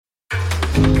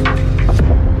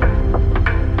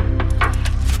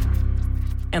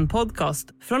En podcast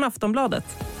från Aftonbladet.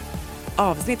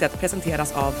 Avsnittet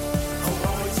presenteras av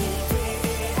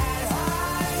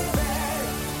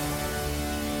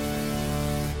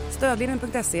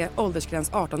stödlinjen.se,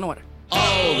 åldersgräns 18 år.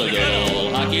 Oh, the good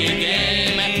old hockey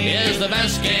game is the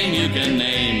best game you can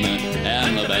name.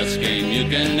 And the best game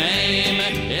you can name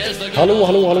is the good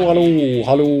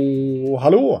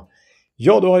Hallå!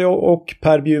 Ja, då har jag och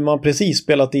Per Bjurman precis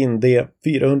spelat in det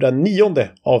 409:e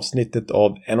avsnittet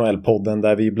av NHL-podden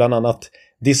där vi bland annat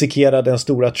dissekerar den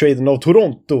stora traden av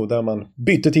Toronto där man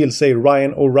bytte till sig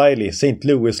Ryan O'Reilly, St.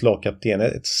 Louis lagkapten.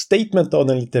 Ett statement av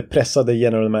den lite pressade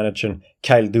general managern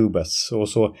Kyle Dubas. Och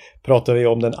så pratar vi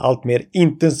om den allt mer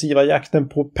intensiva jakten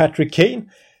på Patrick Kane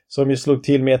som ju slog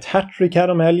till med ett hattrick här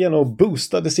om helgen och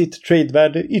boostade sitt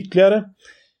tradevärde ytterligare.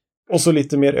 Och så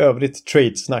lite mer övrigt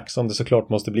tradesnack som det såklart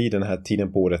måste bli den här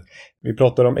tiden på året. Vi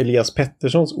pratar om Elias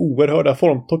Petterssons oerhörda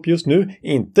formtopp just nu.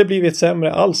 Inte blivit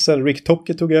sämre alls sen Rick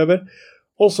Tocchet tog över.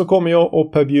 Och så kommer jag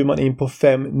och Per Bjurman in på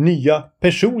 5 nya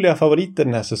personliga favoriter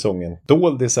den här säsongen.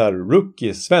 Doldisar,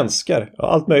 rookies, svenskar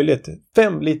och allt möjligt.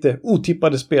 5 lite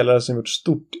otippade spelare som gjort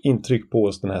stort intryck på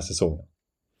oss den här säsongen.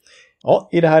 Ja,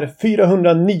 i det här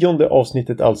 409:e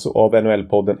avsnittet alltså av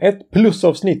NHL-podden. Ett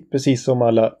plus-avsnitt precis som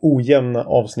alla ojämna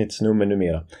avsnittsnummer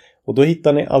numera. Och då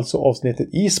hittar ni alltså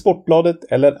avsnittet i Sportbladet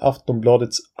eller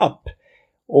Aftonbladets app.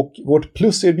 Och vårt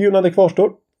pluserbjudande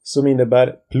kvarstår som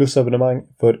innebär plusabonnemang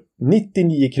för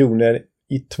 99 kronor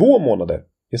i 2 månader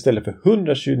istället för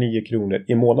 129 kronor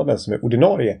i månaden som är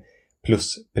ordinarie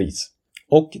pluspris.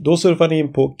 Och då surfar ni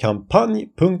in på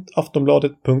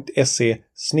kampanj.aftonbladet.se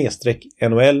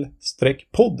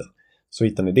 /NHL-podden så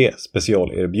hittar ni det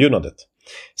specialerbjudandet.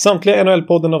 Samtliga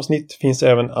NHL-podden avsnitt finns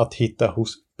även att hitta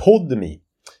hos Podme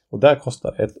och där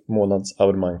kostar ett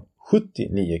månadsabonnemang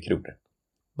 79 kronor.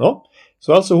 Ja,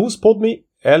 så alltså hos Podme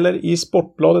eller i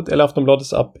Sportbladet eller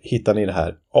Aftonbladets app hittar ni det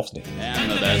här avsnittet.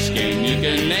 And the best game you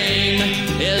can name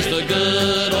is the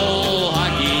good